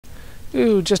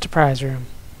Ooh, just a prize room.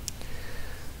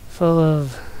 Full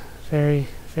of very,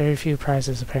 very few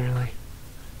prizes, apparently.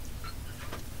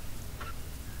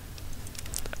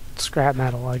 Scrap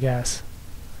metal, I guess.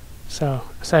 So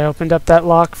I opened up that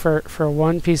lock for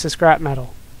one piece of scrap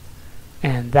metal.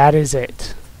 And that is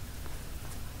it.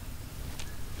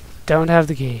 Don't have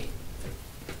the key.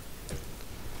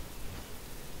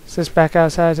 Is this back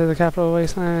outside to the Capital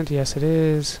Wasteland? Yes, it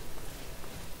is.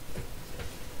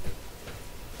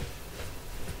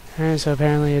 Alright, so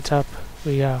apparently it's up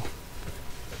we go.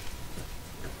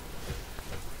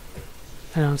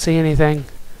 I don't see anything.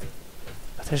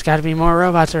 But there's got to be more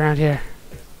robots around here.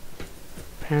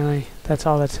 Apparently, that's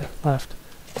all that's left.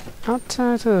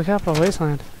 Outside to the Capital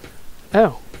Wasteland.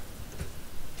 Oh.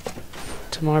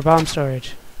 To more bomb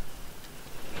storage.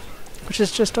 Which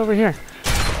is just over here.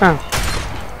 Oh.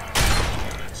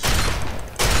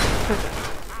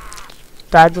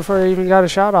 Died before I even got a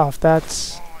shot off.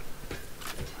 That's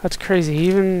crazy.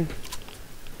 Even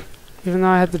though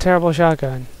I had the terrible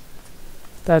shotgun.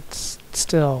 That's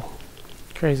still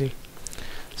crazy.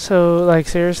 So, like,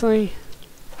 seriously?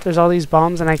 There's all these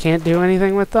bombs and I can't do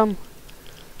anything with them?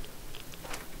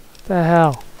 What the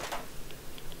hell?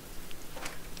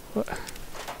 What?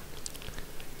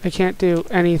 I can't do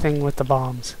anything with the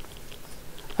bombs.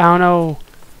 I don't know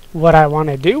what I want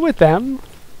to do with them,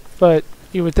 but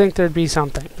you would think there'd be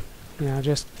something. You know,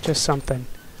 just something.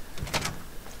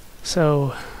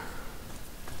 So,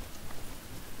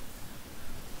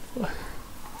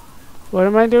 what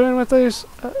am I doing with those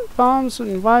bombs?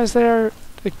 And why is there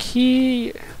a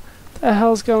key? What the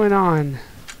hell's going on?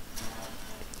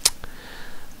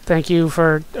 Thank you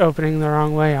for opening the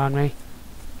wrong way on me.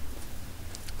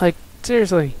 Like,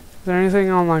 seriously, is there anything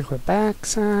on like the back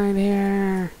side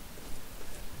here?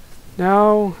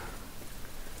 No?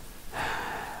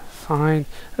 Fine.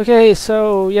 Okay,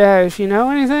 so yeah, if you know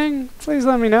anything, please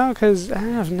let me know, because I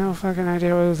have no fucking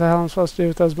idea what the hell I'm supposed to do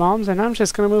with those bombs, and I'm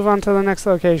just going to move on to the next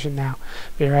location now.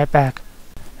 Be right back.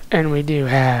 And we do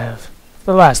have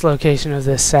the last location of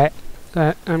this set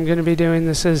that I'm going to be doing.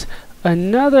 This is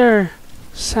another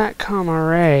SatCom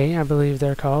Array, I believe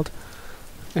they're called.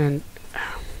 And,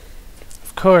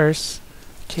 of course,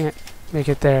 can't make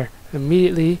it there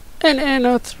immediately. And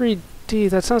NO3D,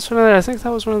 that sounds familiar. I think that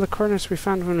was one of the coordinates we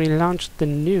found when we launched the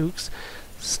nukes.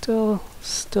 Still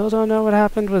don't know what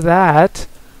happened with that.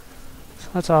 So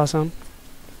that's awesome.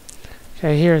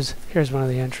 Okay, here's one of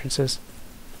the entrances.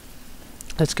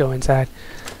 Let's go inside.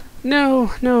 No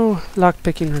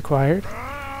lockpicking required.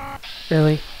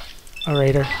 Really? A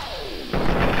raider.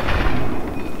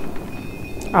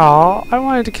 Oh, I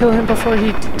wanted to kill him before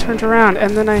he turned around,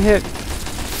 and then I hit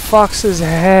Fox's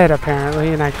head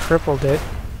apparently, and I crippled it.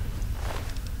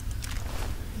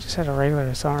 He just had a regular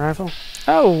assault rifle.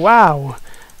 Oh wow!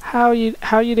 How you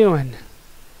doing?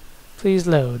 Please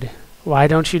load. Why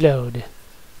don't you load?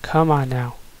 Come on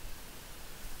now.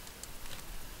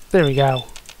 There we go.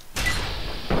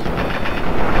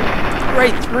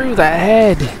 Right through the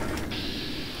head.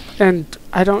 And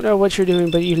I don't know what you're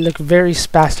doing, but you look very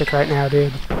spastic right now,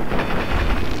 dude.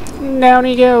 Down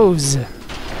he goes.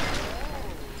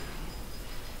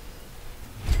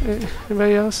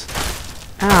 Anybody else?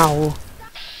 Ow.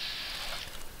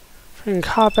 Freaking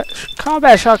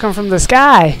combat shotgun from the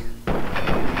sky.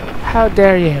 How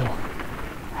dare you?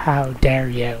 How dare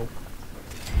you?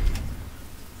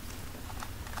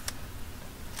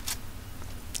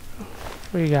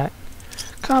 What do you got?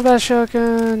 Combat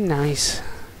shotgun. Nice.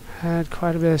 Had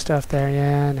quite a bit of stuff there.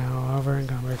 Yeah, no, over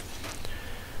encumbered.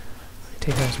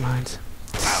 Take those mines.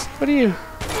 What are you?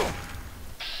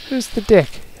 Who's the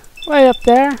dick? Way up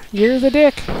there. You're the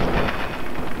dick.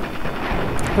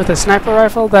 With a sniper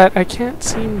rifle that I can't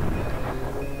seem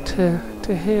to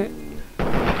hit.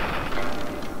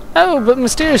 Oh, but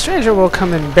Mysterious Stranger will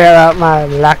come and bear out my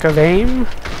lack of aim.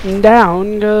 And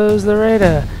down goes the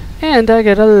radar. And I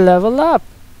get a level up.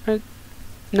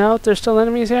 No, there's still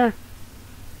enemies here?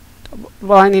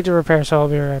 Well, I need to repair, so I'll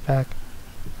be right back.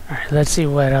 Alright, let's see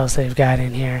what else they've got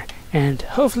in here. And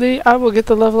hopefully I will get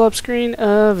the level up screen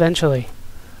eventually.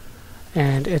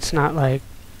 And it's not like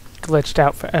glitched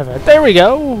out forever. There we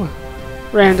go!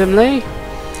 Randomly.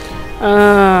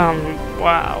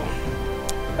 Wow.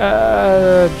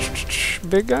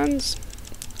 Big guns?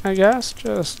 I guess.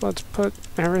 Just let's put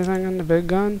everything into big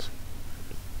guns.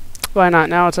 Why not?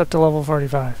 Now it's up to level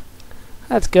 45.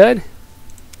 That's good.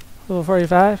 Level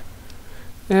 45.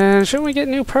 And shouldn't we get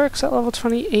new perks at level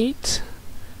 28?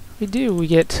 We do. We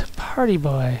get Party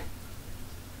Boy.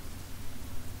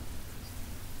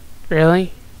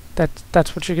 Really?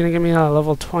 That's what you're gonna give me at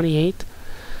level 28?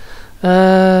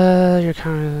 You're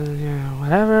kind of, yeah,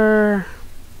 whatever.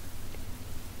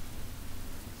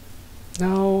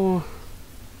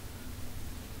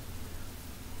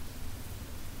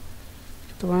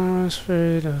 Most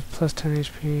food of plus 10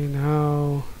 HP,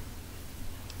 no.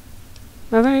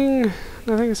 Nothing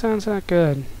sounds that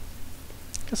good.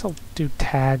 Guess I'll do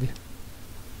tag.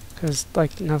 Because,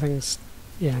 like, nothing's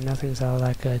all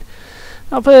that good.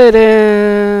 I'll put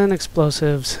in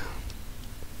explosives.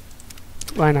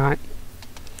 Why not?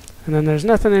 And then there's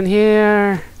nothing in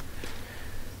here.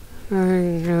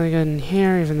 Nothing really good in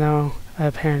here, even though I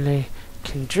apparently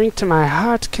can drink to my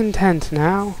heart's content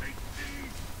now.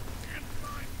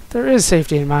 There is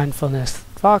safety in mindfulness.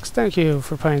 Fox, thank you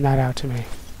for pointing that out to me.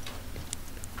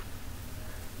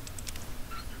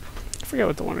 I forget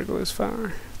what the Wonder Glue is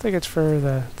for. I think it's for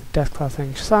the Deathclaw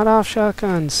thing. Sawed-off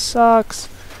shotgun sucks.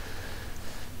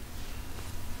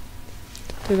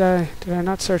 Did I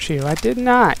not search you? I did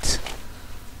not.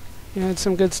 You had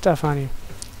some good stuff on you.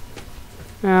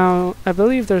 Now, I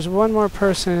believe there's one more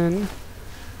person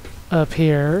up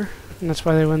here, and that's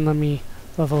why they wouldn't let me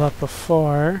level up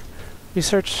before. We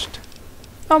searched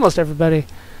almost everybody,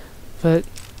 but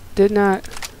did not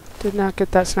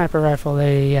get that sniper rifle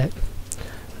there yet.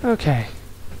 Okay.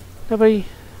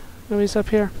 Nobody's up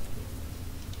here.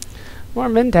 More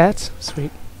Mendats.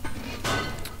 Sweet.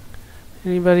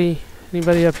 Anybody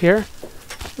up here?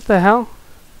 What the hell?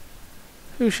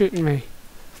 Who's shooting me?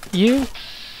 You?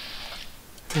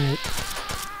 Alright.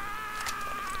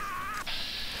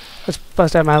 Let's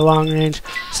bust out my long range.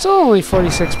 Still only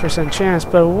 46% chance,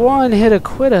 but one hit a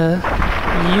quitta,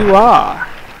 you are.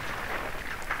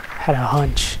 Had a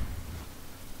hunch.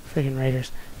 Friggin'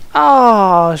 raiders.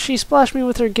 Oh, she splashed me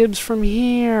with her Gibbs from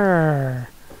here.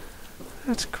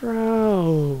 That's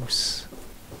gross.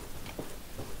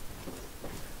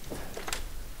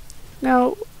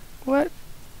 Now, what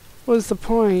was the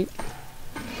point?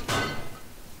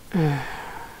 What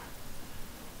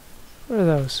are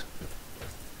those?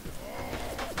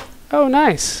 Oh,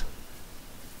 nice.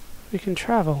 We can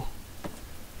travel.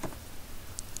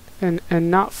 And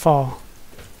not fall.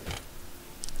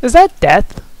 Is that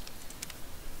death?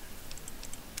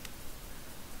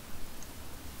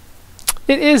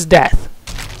 It is death.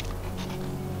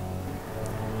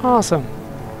 Awesome.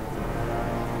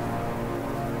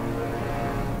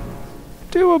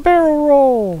 Do a barrel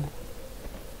roll.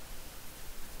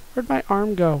 Where'd my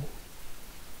arm go?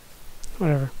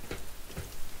 Whatever.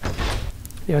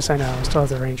 Yes, I know. I still have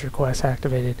the ranger quest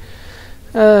activated.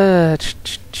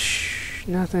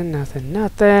 Nothing.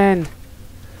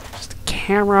 Just a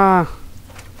camera.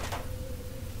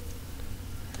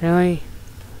 Really?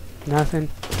 Nothing.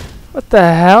 What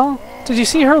the hell? Did you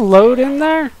see her load in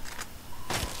there?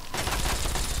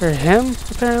 Or him,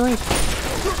 apparently?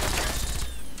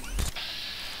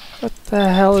 What the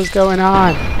hell is going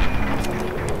on?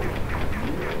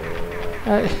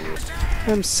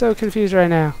 I'm so confused right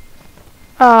now.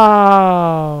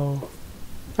 Oh!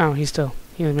 Oh, he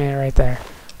made it right there.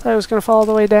 Thought it was gonna fall all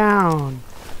the way down.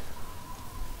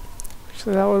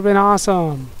 Actually, that would have been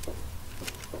awesome.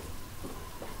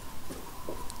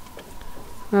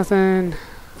 Nothing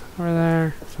over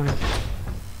there. Fine.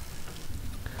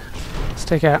 Let's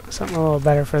take out something a little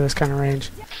better for this kind of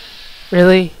range.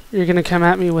 Really? You're gonna come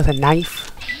at me with a knife?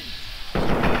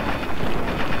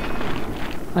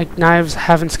 Like, knives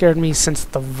haven't scared me since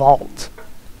the Vault.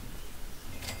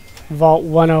 Vault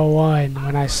 101,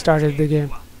 when I started the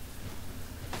game.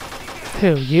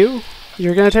 Who, you?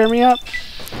 You're gonna tear me up?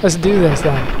 Let's do this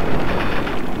then.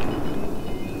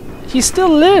 He still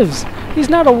lives! He's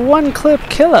not a one-clip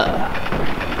killer!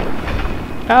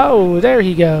 Oh, there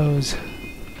he goes.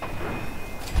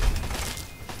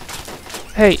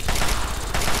 Hey.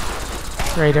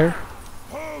 Raider.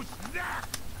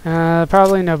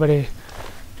 Probably nobody.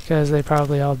 Because they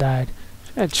probably all died.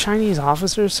 A Chinese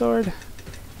officer's sword?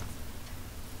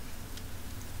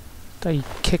 Thought you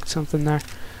kicked something there.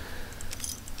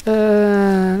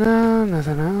 No,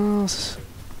 nothing else.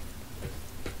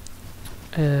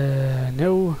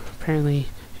 No. Apparently, you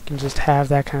can just have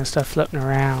that kind of stuff floating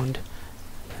around.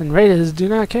 And raiders do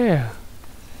not care.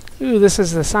 Ooh, this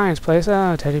is the science place.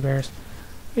 Oh, teddy bears.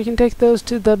 We can take those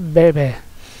to the baby.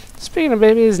 Speaking of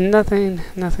babies, nothing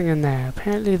in there.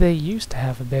 Apparently, they used to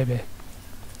have a baby.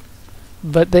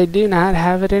 But they do not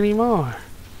have it anymore.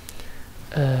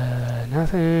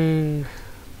 Nothing.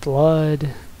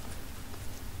 Blood.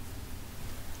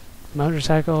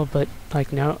 Motorcycle, but,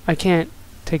 like, no. I can't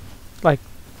take, like,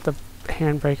 the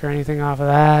handbrake or anything off of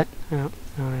that. I don't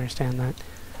understand that.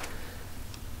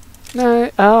 No.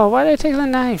 Oh, why did I take the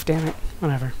knife? Damn it.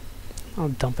 Whatever. I'll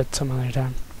dump it some other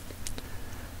time.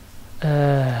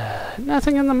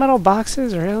 Nothing in the metal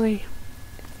boxes, really?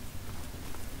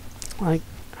 Like,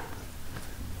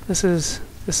 this is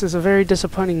a very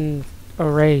disappointing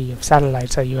array of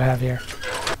satellites that you have here.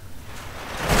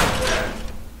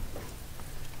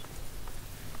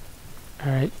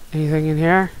 Anything in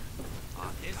here?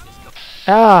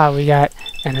 Ah, we got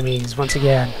enemies once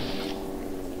again.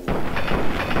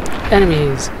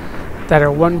 Enemies that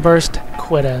are one burst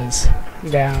quitters.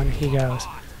 Down he goes.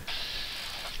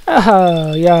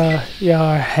 Oh,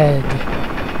 your head.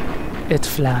 It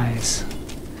flies.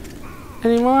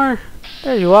 Any more?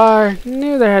 There you are.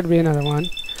 Knew there had to be another one.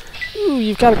 Ooh,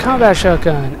 you've got a combat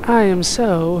shotgun. I am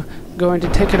so going to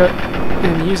take it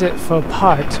and use it for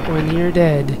parts when you're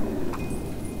dead.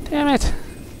 Damn it.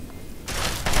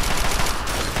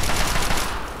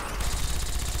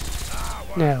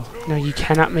 No, you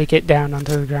cannot make it down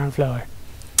onto the ground floor.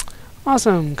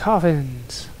 Awesome,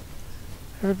 coffins.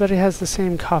 Everybody has the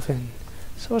same coffin.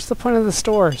 So what's the point of the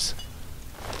stores?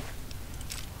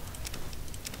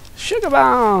 Sugar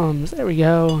bombs! There we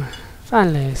go.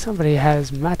 Finally, somebody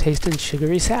has my taste in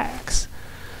sugary sacks.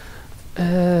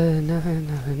 Nothing.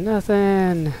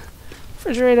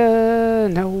 Refrigerator!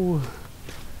 No.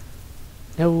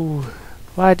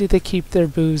 Why do they keep their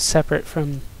booze separate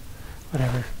from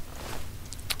whatever?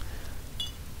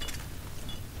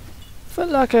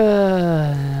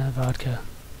 Footlocker! Vodka.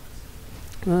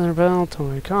 Leather belt,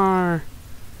 toy car.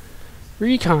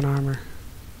 Recon armor.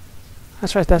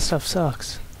 That's right, that stuff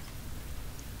sucks.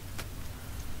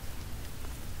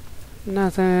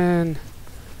 Nothing.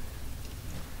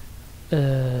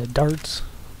 Darts.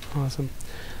 Awesome.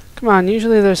 Come on,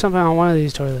 usually there's something on one of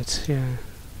these toilets. Yeah.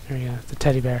 There we go, the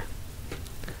teddy bear.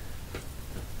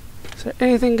 Is there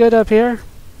anything good up here?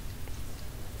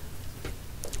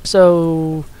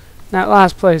 So, that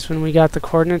last place, when we got the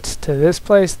coordinates to this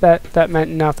place, that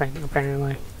meant nothing,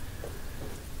 apparently.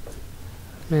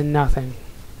 Meant nothing.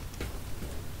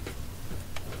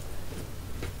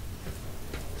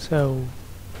 So,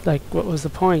 like, what was the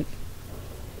point?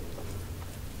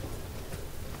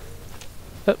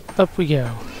 Up we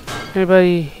go.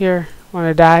 Anybody here want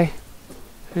to die?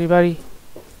 Anybody?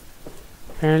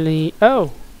 Apparently...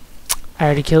 Oh! I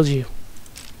already killed you.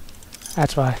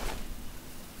 That's why.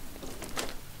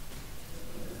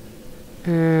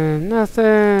 And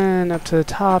nothing up to the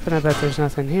top, and I bet there's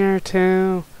nothing here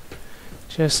too.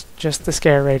 Just the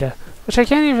scare radar, which I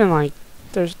can't even like.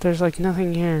 There's like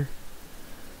nothing here.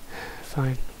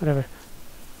 Fine, whatever.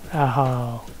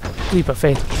 Oh, leap of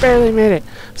faith, barely made it.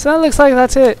 So that looks like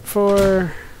that's it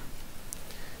for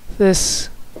this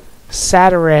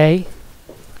SAT array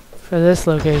for this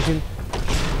location.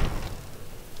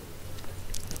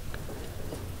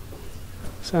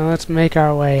 So let's make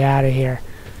our way out of here.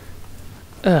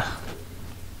 Ugh.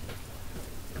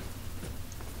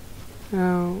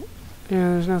 Oh,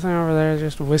 yeah, there's nothing over there,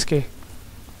 just whiskey.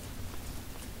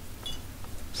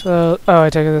 So, oh, I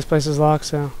take it this place is locked,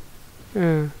 so...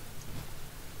 Yeah.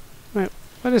 Wait,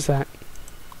 what is that?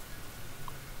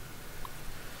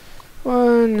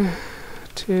 1,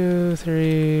 2,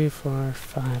 3, 4,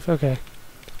 5, okay.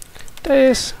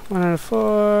 Dice, 1 out of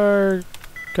 4.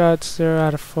 Guts, 0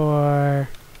 out of 4.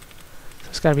 So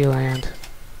it's gotta be land.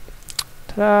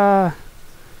 Ta-da!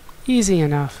 Easy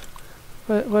enough.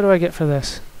 What do I get for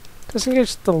this?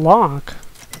 Disengage the lock.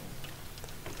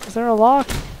 Is there a lock?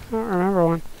 I don't remember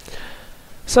one.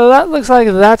 So that looks like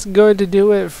that's going to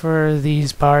do it for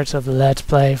these parts of Let's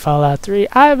Play Fallout 3.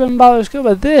 I've been Baller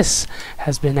Scuba. This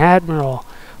has been Admiral.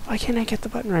 Why can't I get the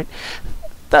button right?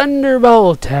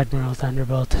 Thunderbolt! Admiral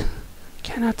Thunderbolt.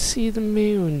 Cannot see the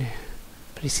moon,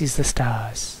 but he sees the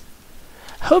stars.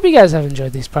 Hope you guys have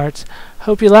enjoyed these parts.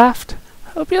 Hope you laughed.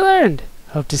 Hope you learned.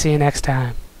 Hope to see you next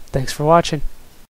time. Thanks for watching.